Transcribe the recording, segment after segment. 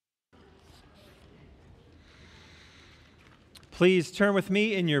Please turn with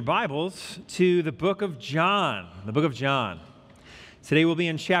me in your Bibles to the book of John. The book of John. Today we'll be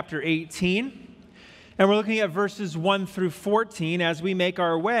in chapter 18, and we're looking at verses 1 through 14 as we make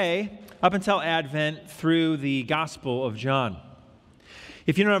our way up until Advent through the Gospel of John.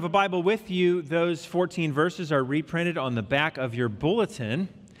 If you don't have a Bible with you, those 14 verses are reprinted on the back of your bulletin.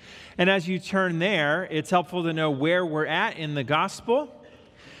 And as you turn there, it's helpful to know where we're at in the Gospel.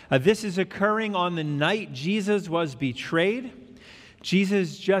 This is occurring on the night Jesus was betrayed.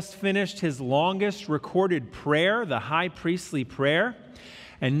 Jesus just finished his longest recorded prayer, the high priestly prayer,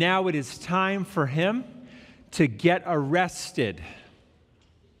 and now it is time for him to get arrested.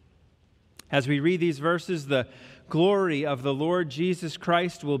 As we read these verses, the glory of the Lord Jesus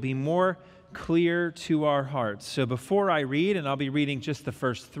Christ will be more clear to our hearts. So before I read, and I'll be reading just the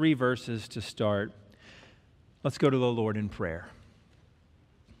first 3 verses to start, let's go to the Lord in prayer.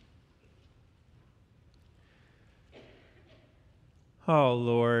 Oh,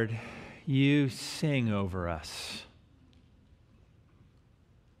 Lord, you sing over us.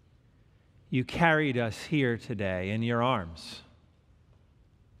 You carried us here today in your arms.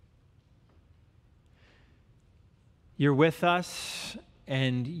 You're with us,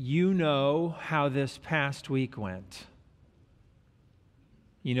 and you know how this past week went.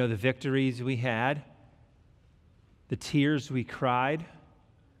 You know the victories we had, the tears we cried,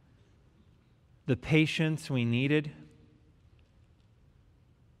 the patience we needed.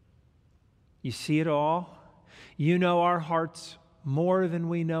 You see it all. You know our hearts more than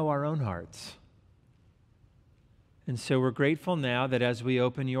we know our own hearts. And so we're grateful now that as we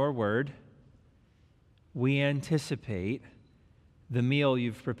open your word, we anticipate the meal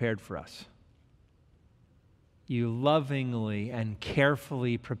you've prepared for us. You lovingly and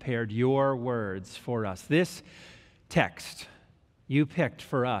carefully prepared your words for us. This text you picked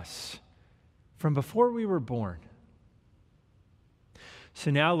for us from before we were born. So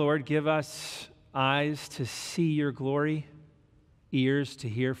now, Lord, give us eyes to see your glory, ears to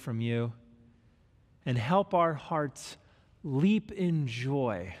hear from you, and help our hearts leap in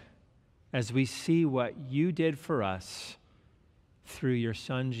joy as we see what you did for us through your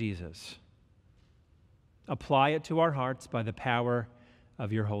Son, Jesus. Apply it to our hearts by the power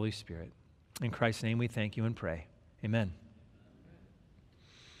of your Holy Spirit. In Christ's name we thank you and pray. Amen.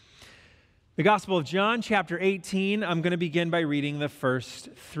 The Gospel of John, chapter 18, I'm going to begin by reading the first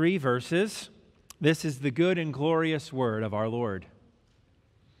 3 verses. This is the good and glorious word of our Lord.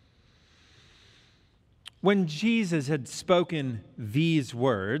 When Jesus had spoken these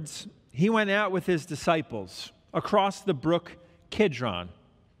words, he went out with his disciples across the brook Kidron,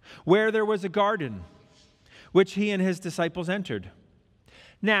 where there was a garden, which he and his disciples entered.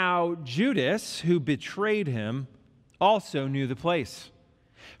 Now, Judas, who betrayed him, also knew the place,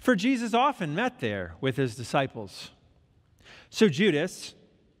 for Jesus often met there with his disciples. So Judas,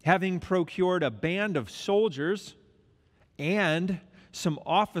 having procured a band of soldiers and some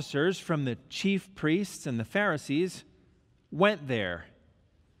officers from the chief priests and the Pharisees, went there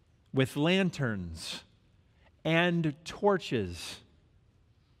with lanterns and torches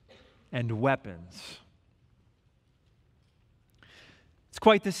and weapons. It's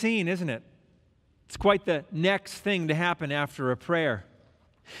quite the scene, isn't it? It's quite the next thing to happen after a prayer.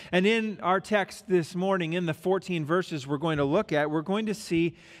 And in our text this morning, in the 14 verses we're going to look at, we're going to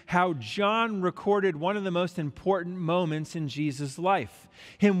see how John recorded one of the most important moments in Jesus' life,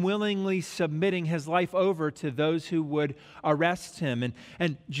 him willingly submitting his life over to those who would arrest him.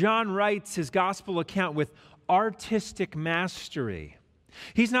 And John writes his gospel account with artistic mastery.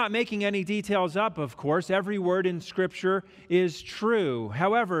 He's not making any details up, of course. Every word in Scripture is true.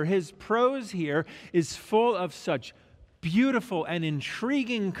 However, his prose here is full of such beautiful and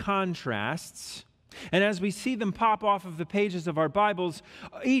intriguing contrasts. And as we see them pop off of the pages of our Bibles,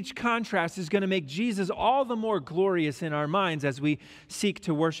 each contrast is going to make Jesus all the more glorious in our minds as we seek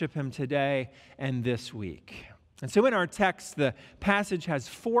to worship him today and this week. And so in our text, the passage has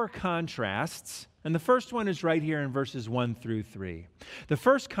 4 contrasts, and the first one is right here in verses 1 through 3. The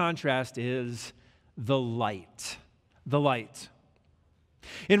first contrast is the light. The light.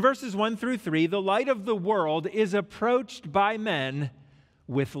 In verses 1 through 3, the light of the world is approached by men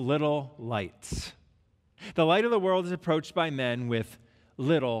with little lights. The light of the world is approached by men with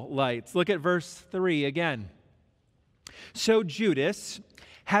little lights. Look at verse 3 again. So Judas,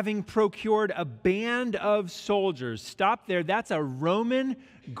 having procured a band of soldiers. Stop there. That's a Roman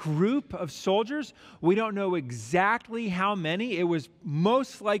group of soldiers. We don't know exactly how many. It was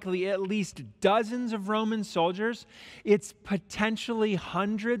most likely at least dozens of Roman soldiers. It's potentially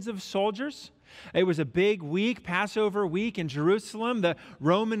hundreds of soldiers. It was a big week, Passover week in Jerusalem. The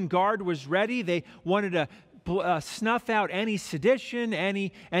Roman guard was ready. They wanted to snuff out any sedition,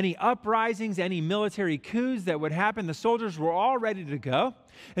 any uprisings, any military coups that would happen. The soldiers were all ready to go.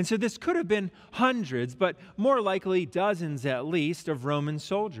 And so this could have been hundreds, but more likely dozens at least of Roman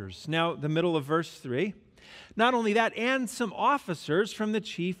soldiers. Now, the middle of verse 3. Not only that, and some officers from the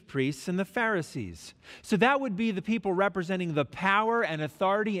chief priests and the Pharisees. So that would be the people representing the power and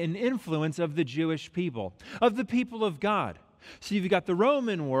authority and influence of the Jewish people, of the people of God. So you've got the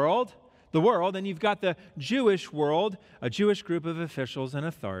Roman world, and you've got the Jewish world, a Jewish group of officials and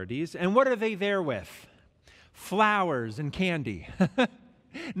authorities. And what are they there with? Flowers and candy.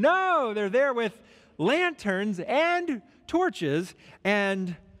 No, they're there with lanterns and torches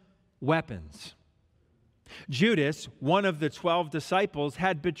and weapons. Judas, one of the 12 disciples,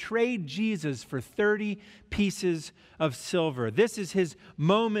 had betrayed Jesus for 30 pieces of silver. This is his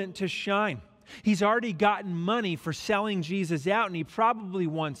moment to shine. He's already gotten money for selling Jesus out, and he probably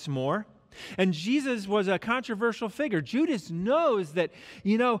wants more. And Jesus was a controversial figure. Judas knows that,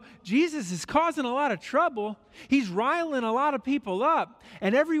 Jesus is causing a lot of trouble. He's riling a lot of people up,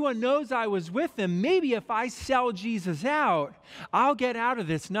 and everyone knows I was with him. Maybe if I sell Jesus out, I'll get out of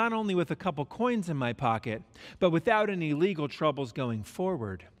this not only with a couple coins in my pocket, but without any legal troubles going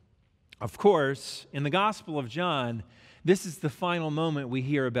forward. Of course, in the Gospel of John, this is the final moment we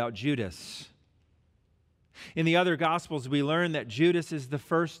hear about Judas. In the other Gospels, we learn that Judas is the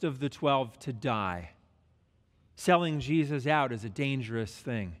first of the 12 to die. Selling Jesus out is a dangerous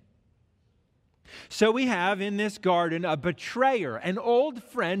thing. So we have in this garden a betrayer, an old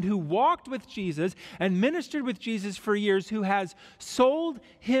friend who walked with Jesus and ministered with Jesus for years, who has sold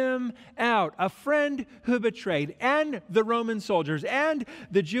him out. A friend who betrayed, and the Roman soldiers and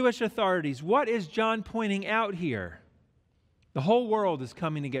the Jewish authorities. What is John pointing out here? The whole world is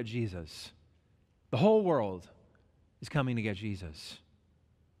coming to get Jesus. The whole world is coming to get Jesus.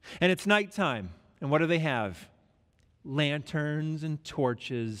 And it's nighttime. And what do they have? Lanterns and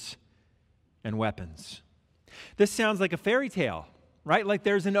torches and weapons. This sounds like a fairy tale, right? Like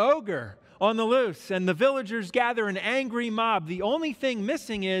there's an ogre on the loose and the villagers gather an angry mob. The only thing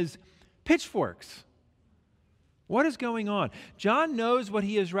missing is pitchforks. What is going on? John knows what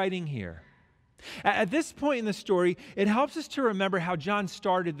he is writing here. At this point in the story, it helps us to remember how John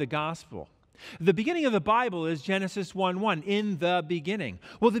started the gospel. The beginning of the Bible is Genesis 1:1, in the beginning.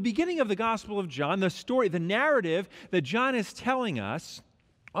 Well, the beginning of the Gospel of John, the story, the narrative that John is telling us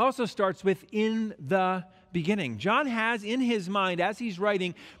also starts with in the beginning. John has in his mind, as he's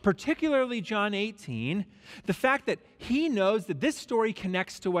writing, particularly John 18, the fact that he knows that this story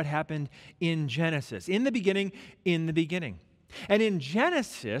connects to what happened in Genesis. In the beginning, in the beginning. And in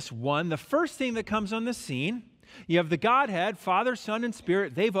Genesis 1, the first thing that comes on the scene, you have the Godhead, Father, Son, and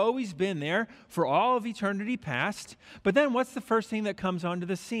Spirit. They've always been there for all of eternity past. But then what's the first thing that comes onto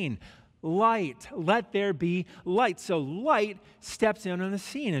the scene? Light. Let there be light. So light steps in on the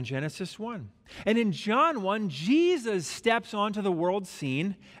scene in Genesis 1. And in John 1, Jesus steps onto the world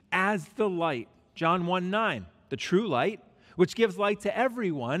scene as the light. John 1:9, the true light, which gives light to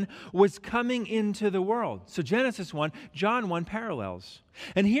everyone, was coming into the world. So Genesis 1, John 1 parallels.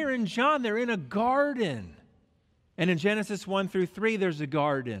 And here in John, they're in a garden. And in Genesis 1 through 3, there's a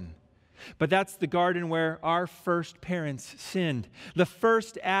garden. But that's the garden where our first parents sinned. The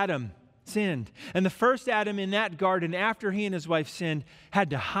first Adam sinned. And the first Adam in that garden, after he and his wife sinned,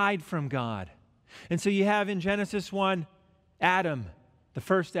 had to hide from God. And so you have in Genesis 1, Adam, the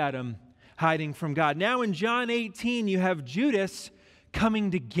first Adam, hiding from God. Now in John 18, you have Judas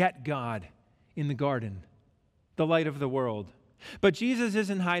coming to get God in the garden, the light of the world. But Jesus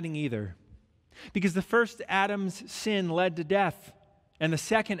isn't hiding either. Because the first Adam's sin led to death, and the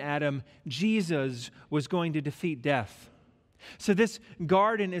second Adam, Jesus, was going to defeat death. So this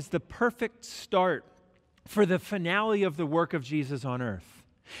garden is the perfect start for the finale of the work of Jesus on earth.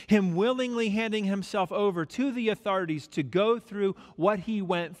 Him willingly handing himself over to the authorities to go through what he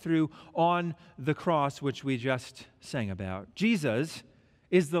went through on the cross, which we just sang about. Jesus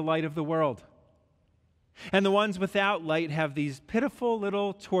is the light of the world. And the ones without light have these pitiful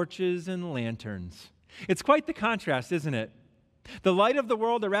little torches and lanterns. It's quite the contrast, isn't it? The light of the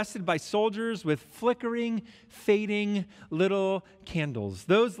world arrested by soldiers with flickering, fading little candles.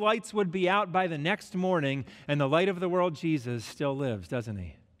 Those lights would be out by the next morning, and the light of the world, Jesus, still lives, doesn't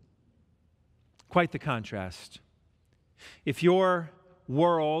he? Quite the contrast. If your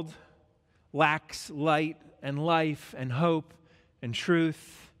world lacks light and life and hope and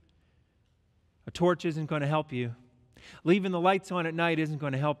truth, a torch isn't going to help you. Leaving the lights on at night isn't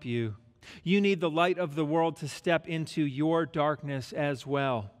going to help you. You need the light of the world to step into your darkness as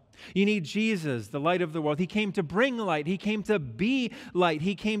well. You need Jesus, the light of the world. He came to bring light. He came to be light.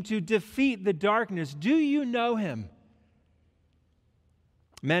 He came to defeat the darkness. Do you know him?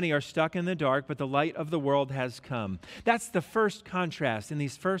 Many are stuck in the dark, but the light of the world has come. That's the first contrast in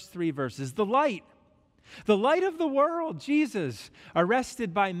these first 3 verses. The light of the world, Jesus,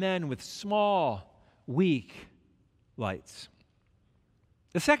 arrested by men with small, weak lights.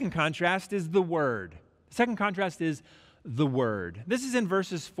 The second contrast is the Word. The second contrast is the Word. This is in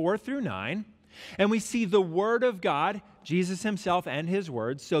verses 4 through 9, and we see the Word of God, Jesus himself and his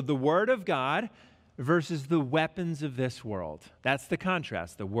words. So the Word of God versus the weapons of this world. That's the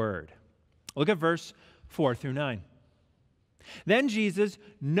contrast, the Word. Look at verse 4 through 9. Then Jesus,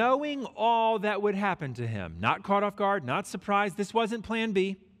 knowing all that would happen to him, not caught off guard, not surprised, this wasn't plan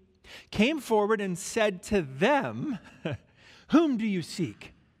B, came forward and said to them, "Whom do you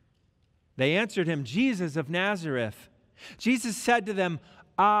seek?" They answered him, "Jesus of Nazareth." Jesus said to them,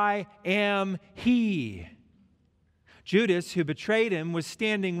 "I am he." Judas, who betrayed him, was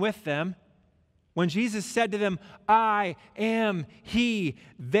standing with them. When Jesus said to them, "I am he,"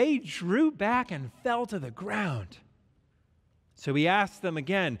 they drew back and fell to the ground. So he asked them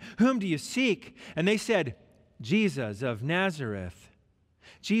again, "Whom do you seek?" And they said, "Jesus of Nazareth."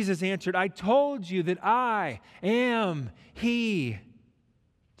 Jesus answered, "I told you that I am he.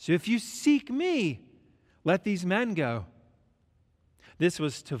 So if you seek me, let these men go." This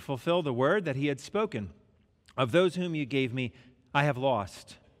was to fulfill the word that he had spoken. "Of those whom you gave me, I have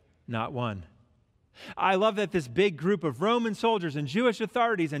lost not one." I love that this big group of Roman soldiers and Jewish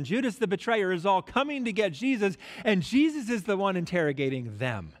authorities and Judas the betrayer is all coming to get Jesus, and Jesus is the one interrogating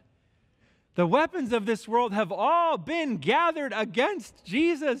them. The weapons of this world have all been gathered against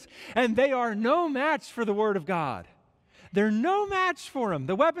Jesus, and they are no match for the Word of God. They're no match for him.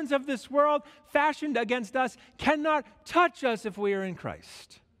 The weapons of this world fashioned against us cannot touch us if we are in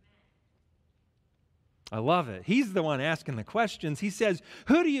Christ. I love it. He's the one asking the questions. He says,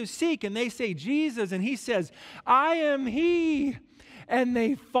 "Who do you seek?" And they say, "Jesus." And he says, "I am he." And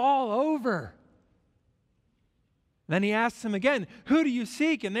they fall over. Then he asks them again, "Who do you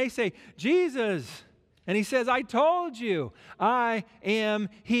seek?" And they say, "Jesus." And he says, "I told you, I am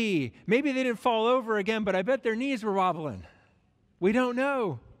he." Maybe they didn't fall over again, but I bet their knees were wobbling. We don't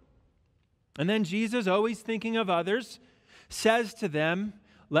know. And then Jesus, always thinking of others, says to them,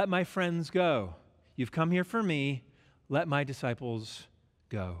 "Let my friends go. You've come here for me. Let my disciples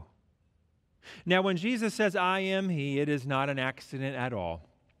go." Now, when Jesus says, "I am he," it is not an accident at all.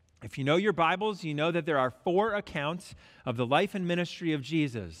 If you know your Bibles, you know that there are 4 accounts of the life and ministry of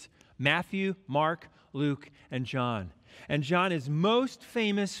Jesus: Matthew, Mark, Luke, and John. And John is most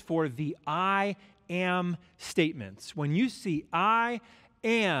famous for the "I am" statements. When you see "I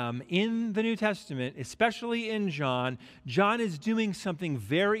am" in the New Testament, especially in John, John is doing something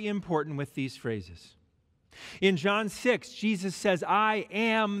very important with these phrases. In John 6, Jesus says, "I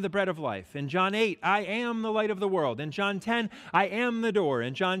am the bread of life." In John 8, "I am the light of the world." In John 10, "I am the door."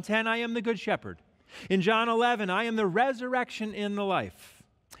 In John 10, "I am the good shepherd." In John 11, "I am the resurrection and the life."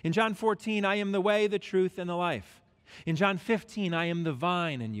 In John 14, "I am the way, the truth, and the life." In John 15, "I am the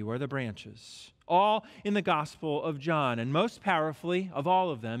vine and you are the branches." All in the Gospel of John, and most powerfully of all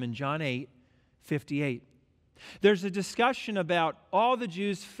of them in John 8:58. There's a discussion about all the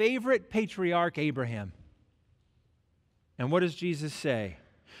Jews' favorite patriarch, Abraham. And what does Jesus say?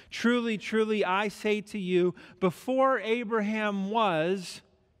 "Truly, truly, I say to you, before Abraham was,"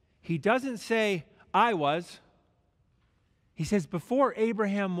 he doesn't say, "I was." He says, "Before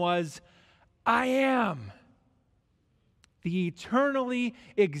Abraham was, I am." The eternally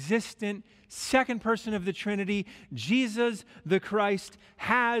existent second person of the Trinity, Jesus the Christ,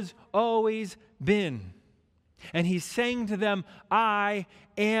 has always been. And he's saying to them, "I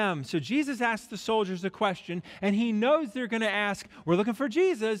am." So Jesus asks the soldiers a question, and he knows they're going to ask, "We're looking for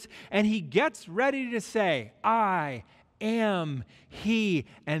Jesus." And he gets ready to say, "I am he."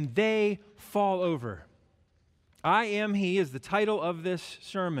 And they fall over. "I am he" is the title of this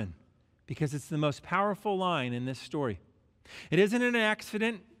sermon because it's the most powerful line in this story. It isn't an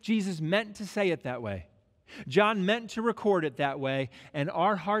accident. Jesus meant to say it that way. John meant to record it that way, and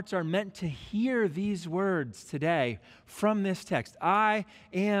our hearts are meant to hear these words today from this text. I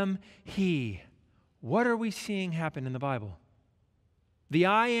am he. What are we seeing happen in the Bible? The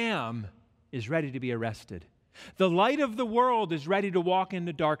I am is ready to be arrested. The light of the world is ready to walk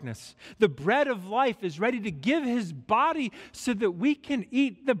into darkness. The bread of life is ready to give his body so that we can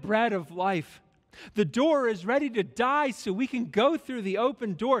eat the bread of life. The door is ready to die so we can go through the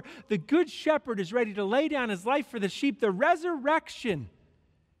open door. The good shepherd is ready to lay down his life for the sheep. The resurrection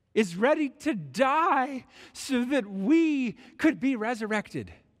is ready to die so that we could be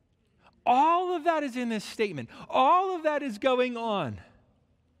resurrected. All of that is in this statement. All of that is going on.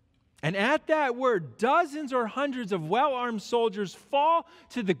 And at that word, dozens or hundreds of well-armed soldiers fall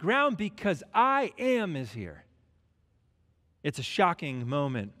to the ground because I am is here. It's a shocking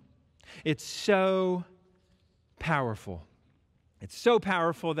moment. It's so powerful. It's so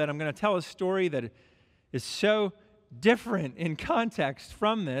powerful that I'm going to tell a story that is so different in context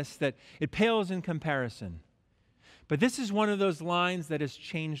from this that it pales in comparison. But this is one of those lines that has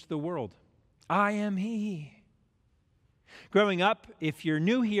changed the world. I am He. Growing up, if you're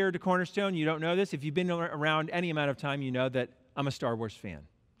new here to Cornerstone, you don't know this. If you've been around any amount of time, you know that I'm a Star Wars fan,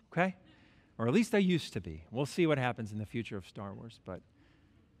 okay? Or at least I used to be. We'll see what happens in the future of Star Wars. But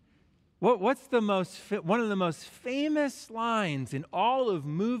what's one of the most famous lines in all of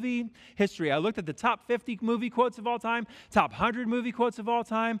movie history? I looked at the top 50 movie quotes of all time, top 100 movie quotes of all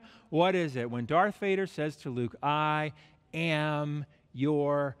time. What is it? When Darth Vader says to Luke, I am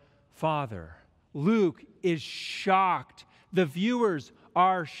your Father. Luke is shocked. The viewers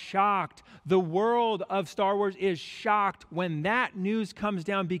are shocked. The world of Star Wars is shocked when that news comes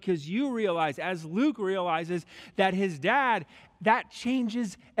down because you realize, as Luke realizes, that his dad, that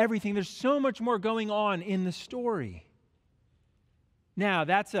changes everything. There's so much more going on in the story. Now,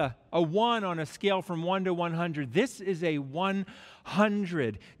 that's a 1 on a scale from 1 to 100. This is a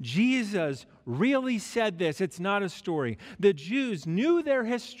 100. Jesus really said this. It's not a story. The Jews knew their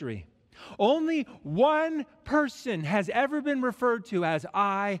history. Only one person has ever been referred to as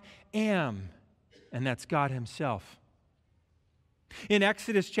I am, and that's God Himself. In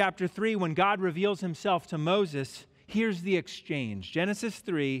Exodus chapter 3, when God reveals Himself to Moses, here's the exchange. Genesis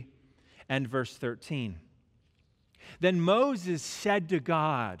 3 and verse 13. Then Moses said to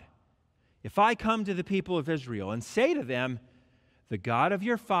God, if I come to the people of Israel and say to them, the God of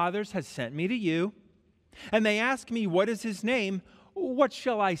your fathers has sent me to you, and they ask me, what is His name? What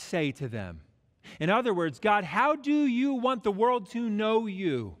shall I say to them? In other words, God, how do you want the world to know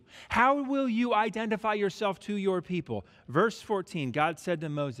you? How will you identify yourself to your people? Verse 14, God said to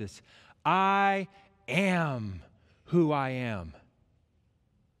Moses, I am who I am.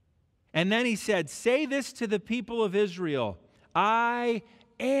 And then He said, say this to the people of Israel, I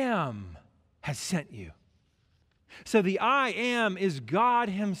am has sent you. So the I am is God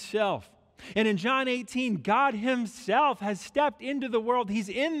Himself. And in John 18, God Himself has stepped into the world. He's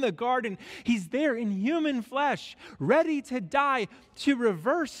in the garden. He's there in human flesh, ready to die, to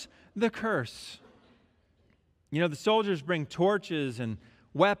reverse the curse. You know, the soldiers bring torches and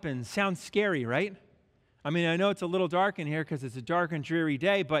weapons. Sounds scary, right? I mean, I know it's a little dark in here because it's a dark and dreary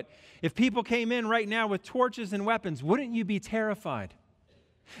day, but if people came in right now with torches and weapons, wouldn't you be terrified?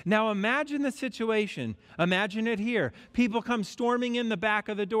 Now imagine the situation. Imagine it here. People come storming in the back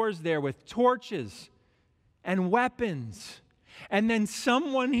of the doors there with torches and weapons. And then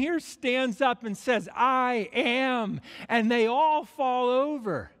someone here stands up and says, I am. And they all fall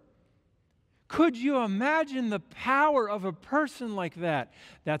over. Could you imagine the power of a person like that?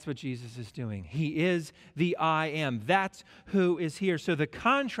 That's what Jesus is doing. He is the I am. That's who is here. So the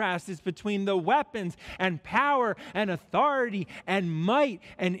contrast is between the weapons and power and authority and might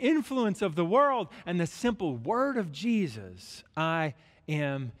and influence of the world and the simple word of Jesus. I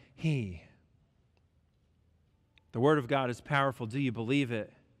am He. The word of God is powerful. Do you believe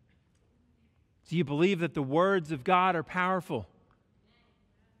it? Do you believe that the words of God are powerful?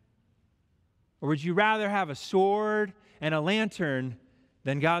 Or would you rather have a sword and a lantern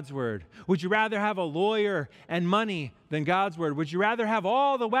than God's word? Would you rather have a lawyer and money than God's word? Would you rather have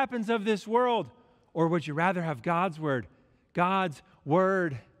all the weapons of this world? Or would you rather have God's word? God's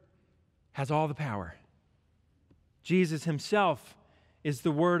word has all the power. Jesus Himself is the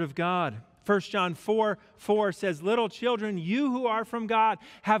word of God. 1 John 4:4 says, little children, you who are from God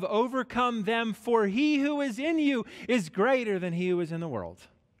have overcome them, for He who is in you is greater than he who is in the world.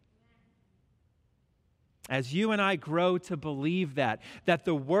 As you and I grow to believe that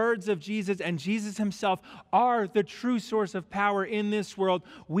the words of Jesus and Jesus Himself are the true source of power in this world,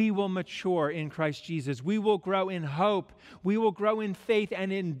 we will mature in Christ Jesus. We will grow in hope. We will grow in faith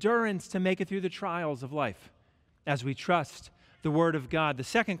and endurance to make it through the trials of life as we trust the Word of God. The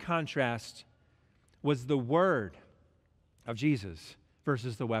second contrast was the Word of Jesus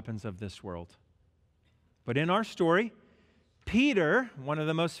versus the weapons of this world. But in our story, Peter, one of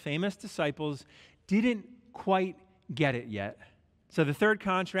the most famous disciples, didn't quite get it yet. So the third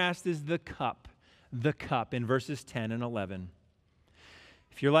contrast is the cup in verses 10 and 11.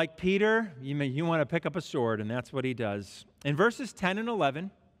 If you're like Peter, you want to pick up a sword, and that's what he does. In verses 10 and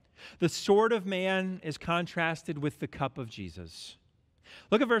 11, the sword of man is contrasted with the cup of Jesus.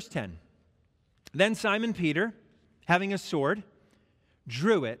 Look at verse 10. Then Simon Peter, having a sword,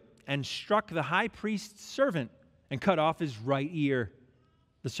 drew it and struck the high priest's servant and cut off his right ear.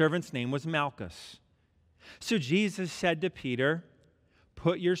 The servant's name was Malchus. So Jesus said to Peter,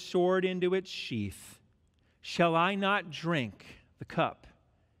 "Put your sword into its sheath. Shall I not drink the cup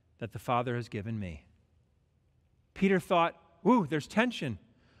that the Father has given me?" Peter thought, "Ooh, there's tension.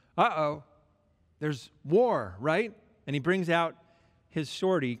 Uh-oh, there's war, right?" And he brings out his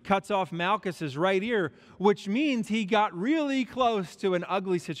sword. He cuts off Malchus's right ear, which means he got really close to an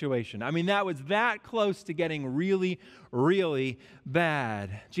ugly situation. I mean, that was that close to getting really, really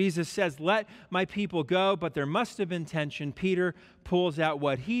bad. Jesus says, "Let my people go," but there must have been tension. Peter pulls out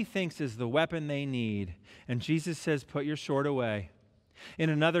what he thinks is the weapon they need. And Jesus says, "Put your sword away." In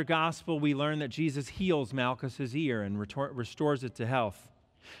another gospel, we learn that Jesus heals Malchus's ear and restores it to health.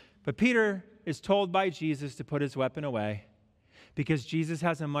 But Peter is told by Jesus to put his weapon away, because Jesus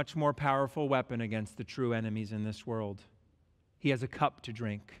has a much more powerful weapon against the true enemies in this world. He has a cup to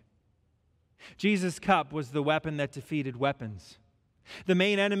drink. Jesus' cup was the weapon that defeated weapons. The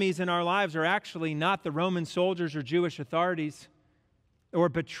main enemies in our lives are actually not the Roman soldiers or Jewish authorities or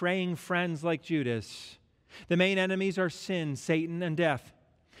betraying friends like Judas. The main enemies are sin, Satan, and death.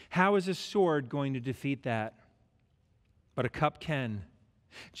 How is a sword going to defeat that? But a cup can.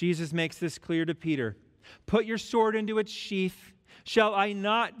 Jesus makes this clear to Peter. "Put your sword into its sheath. Shall I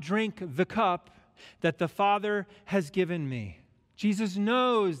not drink the cup that the Father has given me?" Jesus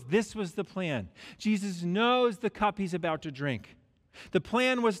knows this was the plan. Jesus knows the cup he's about to drink. The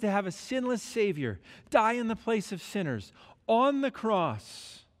plan was to have a sinless Savior die in the place of sinners on the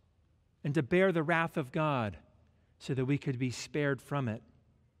cross and to bear the wrath of God so that we could be spared from it.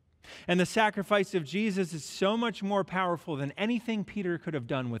 And the sacrifice of Jesus is so much more powerful than anything Peter could have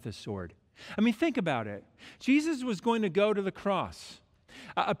done with a sword. I mean, think about it. Jesus was going to go to the cross.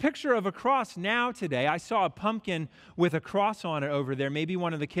 A picture of a cross now today, I saw a pumpkin with a cross on it over there. Maybe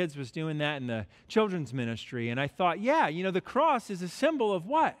one of the kids was doing that in the children's ministry. And I thought, yeah, the cross is a symbol of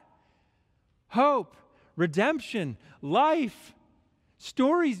what? Hope, redemption, life,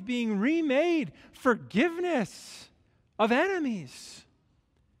 stories being remade, forgiveness of enemies.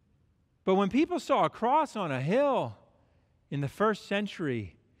 But when people saw a cross on a hill in the first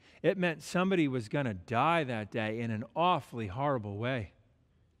century, it meant somebody was going to die that day in an awfully horrible way.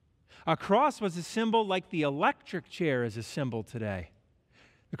 A cross was a symbol like the electric chair is a symbol today.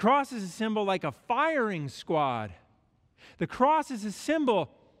 The cross is a symbol like a firing squad. The cross is a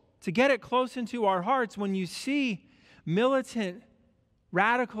symbol to get it close into our hearts when you see militant,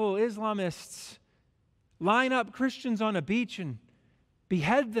 radical Islamists line up Christians on a beach and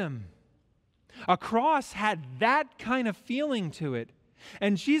behead them. A cross had that kind of feeling to it.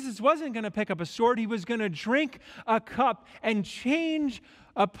 And Jesus wasn't going to pick up a sword. He was going to drink a cup and change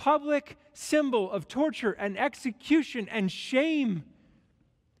a public symbol of torture and execution and shame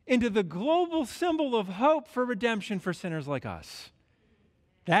into the global symbol of hope for redemption for sinners like us.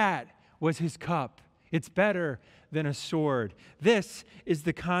 That was his cup. It's better than a sword. This is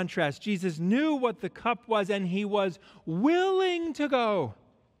the contrast. Jesus knew what the cup was, and he was willing to go.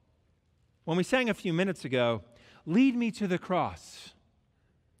 When we sang a few minutes ago, "Lead me to the cross,"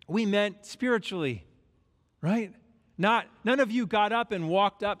 we meant spiritually, right? None of you got up and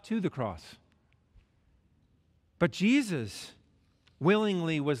walked up to the cross. But Jesus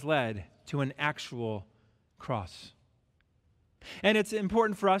willingly was led to an actual cross. And it's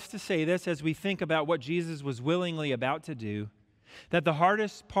important for us to say this as we think about what Jesus was willingly about to do, that the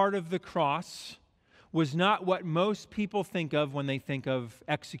hardest part of the cross was not what most people think of when they think of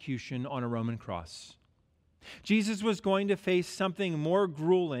execution on a Roman cross. Jesus was going to face something more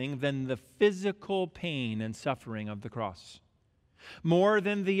grueling than the physical pain and suffering of the cross. More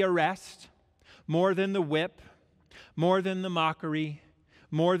than the arrest, more than the whip, more than the mockery,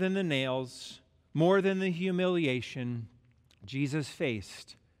 more than the nails, more than the humiliation, Jesus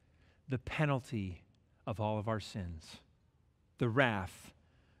faced the penalty of all of our sins, the wrath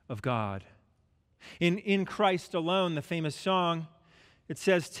of God. In Christ alone, the famous song, it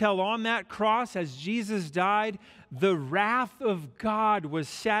says, "Till on that cross, as Jesus died, the wrath of God was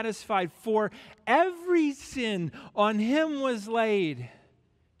satisfied, for every sin on him was laid.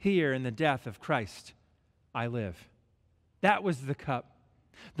 Here in the death of Christ I live." That was the cup.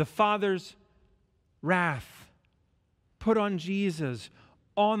 The Father's wrath put on Jesus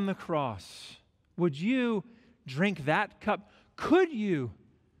on the cross. Would you drink that cup? Could you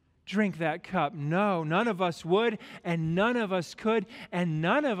drink that cup? No, none of us would, and none of us could, and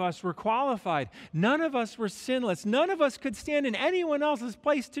none of us were qualified. None of us were sinless. None of us could stand in anyone else's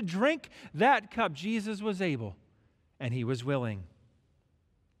place to drink that cup. Jesus was able, and he was willing.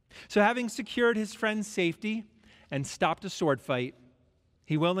 So having secured his friend's safety and stopped a sword fight,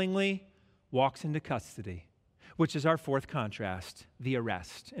 He willingly walks into custody, which is our fourth contrast, the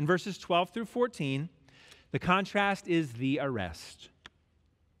arrest. In verses 12 through 14, the contrast is the arrest.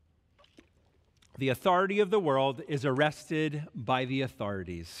 The authority of the world is arrested by the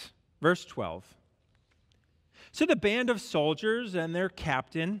authorities. Verse 12. So the band of soldiers and their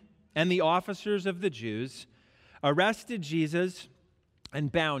captain and the officers of the Jews arrested Jesus and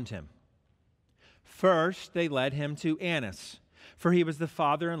bound him. First, they led him to Annas, for he was the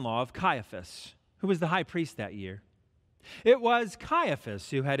father-in-law of Caiaphas, who was the high priest that year. It was Caiaphas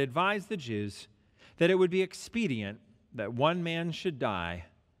who had advised the Jews that it would be expedient that one man should die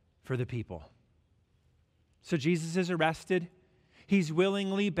for the people. So Jesus is arrested. He's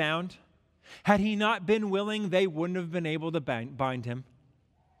willingly bound. Had he not been willing, they wouldn't have been able to bind him.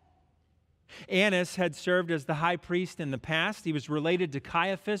 Annas had served as the high priest in the past. He was related to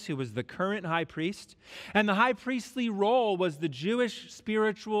Caiaphas, who was the current high priest. And the high priestly role was the Jewish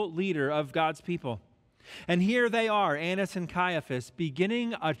spiritual leader of God's people. And here they are, Annas and Caiaphas,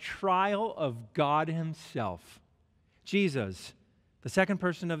 beginning a trial of God himself. Jesus, the second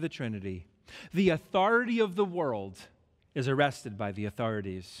person of the Trinity, the authority of the world, is arrested by the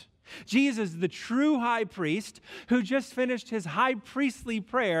authorities. Jesus, the true high priest, who just finished his high priestly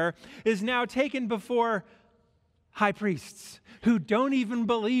prayer, is now taken before high priests who don't even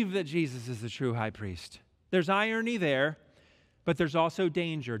believe that Jesus is the true high priest. There's irony there, but there's also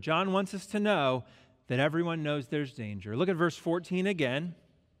danger. John wants us to know that everyone knows there's danger. Look at verse 14 again.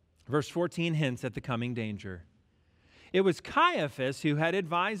 Verse 14 hints at the coming danger. It was Caiaphas who had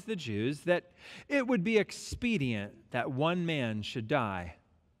advised the Jews that it would be expedient that one man should die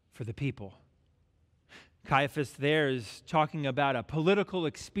for the people. Caiaphas there is talking about a political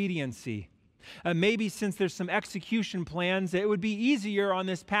expediency. Maybe since there's some execution plans, it would be easier on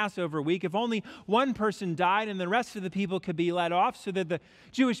this Passover week if only one person died and the rest of the people could be let off so that the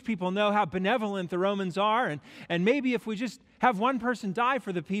Jewish people know how benevolent the Romans are. And maybe if we just have one person die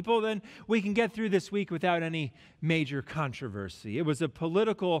for the people, then we can get through this week without any major controversy. It was a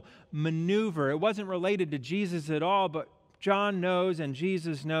political maneuver. It wasn't related to Jesus at all, but John knows and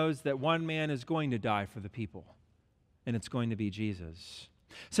Jesus knows that one man is going to die for the people, and it's going to be Jesus.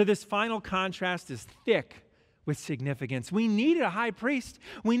 So this final contrast is thick with significance. We need a high priest.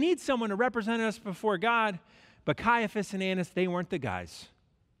 We need someone to represent us before God. But Caiaphas and Annas, they weren't the guys.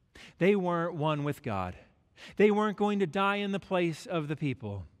 They weren't one with God. They weren't going to die in the place of the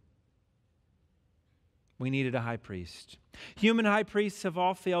people. We needed a high priest. Human high priests have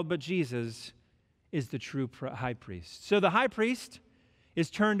all failed, but Jesus is the true high priest. So the high priest is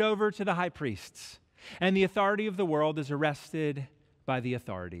turned over to the high priests, and the authority of the world is arrested by the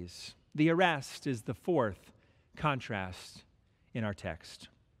authorities. The arrest is the fourth contrast in our text.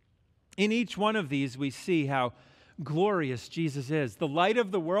 In each one of these, we see how glorious Jesus is. The light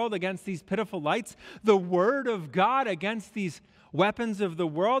of the world against these pitiful lights, the word of God against these weapons of the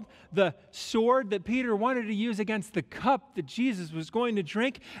world, the sword that Peter wanted to use against the cup that Jesus was going to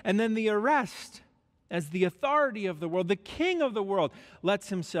drink, and then the arrest as the authority of the world, the king of the world, lets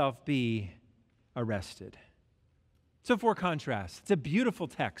himself be arrested. So for contrast, it's a beautiful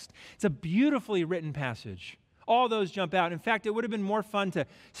text. It's a beautifully written passage. All those jump out. In fact, it would have been more fun to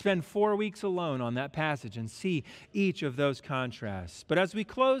spend 4 weeks alone on that passage and see each of those contrasts. But as we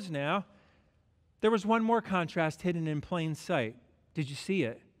close now, there was one more contrast hidden in plain sight. Did you see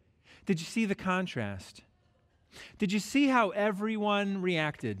it? Did you see the contrast? Did you see how everyone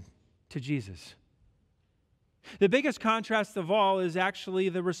reacted to Jesus? The biggest contrast of all is actually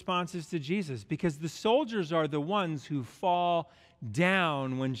the responses to Jesus, because the soldiers are the ones who fall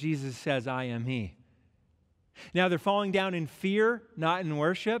down when Jesus says, "I am He." Now, they're falling down in fear, not in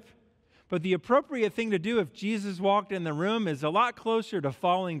worship, but the appropriate thing to do if Jesus walked in the room is a lot closer to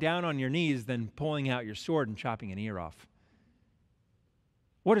falling down on your knees than pulling out your sword and chopping an ear off.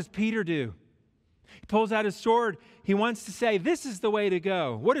 What does Peter do? He pulls out his sword. He wants to say, this is the way to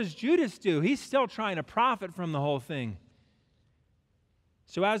go. What does Judas do? He's still trying to profit from the whole thing.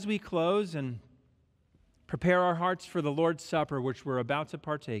 So as we close and prepare our hearts for the Lord's Supper, which we're about to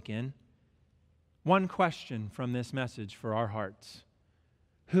partake in, one question from this message for our hearts.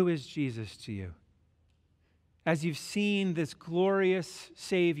 Who is Jesus to you? As you've seen this glorious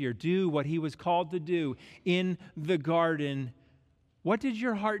Savior do what He was called to do in the garden, what did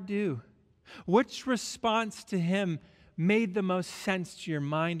your heart do? Which response to Him made the most sense to your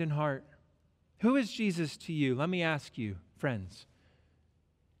mind and heart? Who is Jesus to you? Let me ask you, friends.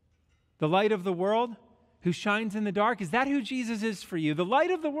 The light of the world who shines in the dark? Is that who Jesus is for you? The light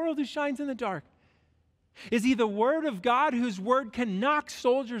of the world who shines in the dark? Is He the Word of God whose word can knock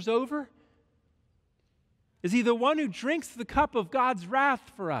soldiers over? Is he the one who drinks the cup of God's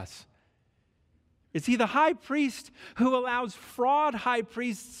wrath for us? Is he the high priest who allows fraud high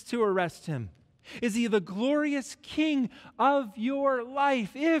priests to arrest him? Is he the glorious king of your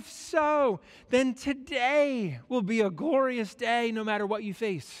life? If so, then today will be a glorious day no matter what you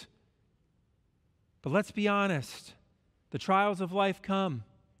face. But let's be honest. The trials of life come.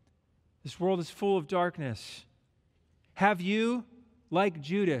 This world is full of darkness. Have you, like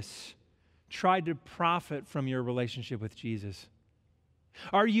Judas, tried to profit from your relationship with Jesus?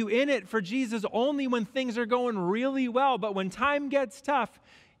 Are you in it for Jesus only when things are going really well, but when time gets tough,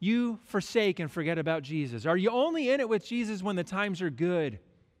 you forsake and forget about Jesus? Are you only in it with Jesus when the times are good?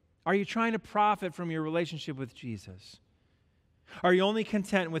 Are you trying to profit from your relationship with Jesus? Are you only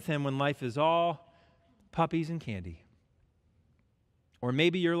content with him when life is all puppies and candy? Or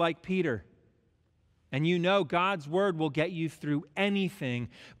maybe you're like Peter, and you know God's word will get you through anything,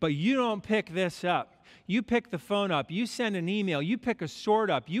 but you don't pick this up. You pick the phone up, you send an email, you pick a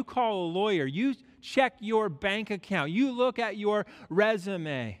sword up, you call a lawyer, you check your bank account, you look at your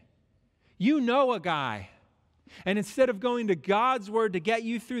resume. You know a guy. And instead of going to God's word to get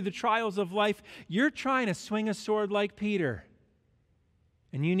you through the trials of life, you're trying to swing a sword like Peter.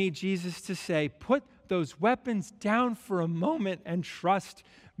 And you need Jesus to say, put those weapons down for a moment and trust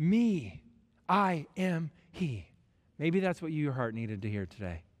me. I am he. Maybe that's what your heart needed to hear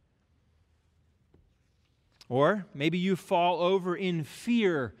today. Or maybe you fall over in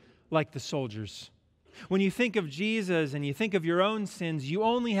fear like the soldiers. When you think of Jesus and you think of your own sins, you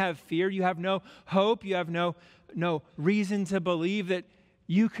only have fear. You have no hope. You have no reason to believe that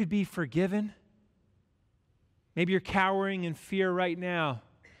you could be forgiven. Maybe you're cowering in fear right now.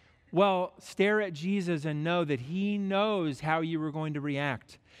 Well, stare at Jesus and know that he knows how you were going to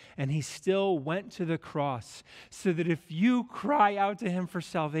react. And he still went to the cross so that if you cry out to him for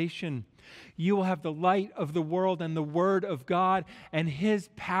salvation, you will have the light of the world and the word of God and his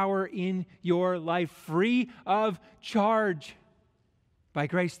power in your life, free of charge. By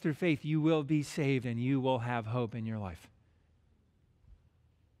grace through faith, you will be saved and you will have hope in your life.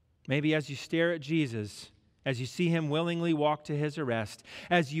 Maybe as you stare at Jesus, as you see him willingly walk to his arrest,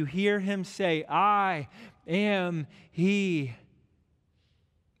 as you hear him say, I am he,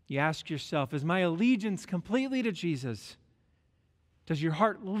 you ask yourself, is my allegiance completely to Jesus? Does your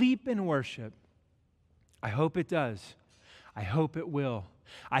heart leap in worship? I hope it does. I hope it will.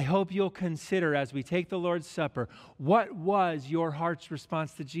 I hope you'll consider as we take the Lord's Supper, what was your heart's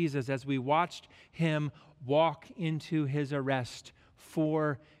response to Jesus as we watched him walk into his arrest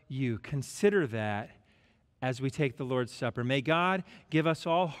for you? Consider that as we take the Lord's Supper. May God give us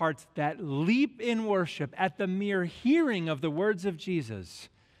all hearts that leap in worship at the mere hearing of the words of Jesus.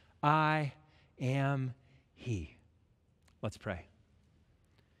 I am he. Let's pray.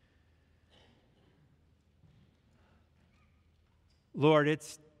 Lord,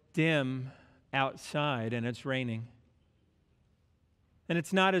 it's dim outside and it's raining. And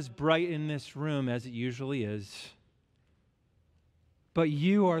it's not as bright in this room as it usually is. But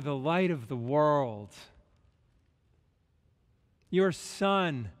you are the light of the world. Your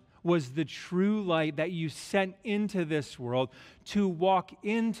Son was the true light that you sent into this world to walk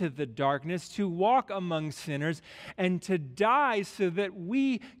into the darkness, to walk among sinners, and to die so that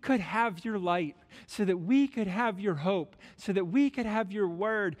we could have your light, so that we could have your hope, so that we could have your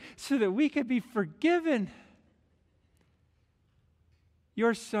word, so that we could be forgiven.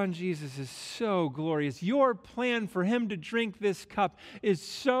 Your Son, Jesus, is so glorious. Your plan for him to drink this cup is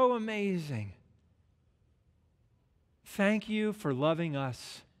so amazing. Thank you for loving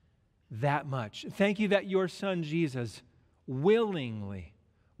us that much. Thank you that your Son, Jesus, willingly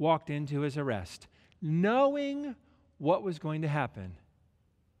walked into his arrest, knowing what was going to happen.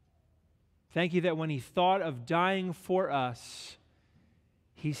 Thank you that when he thought of dying for us,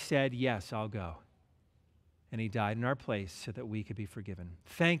 he said, yes, I'll go. And he died in our place so that we could be forgiven.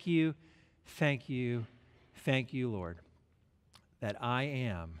 Thank you, thank you, thank you, Lord, that I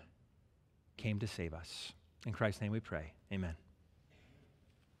am came to save us. In Christ's name we pray. Amen.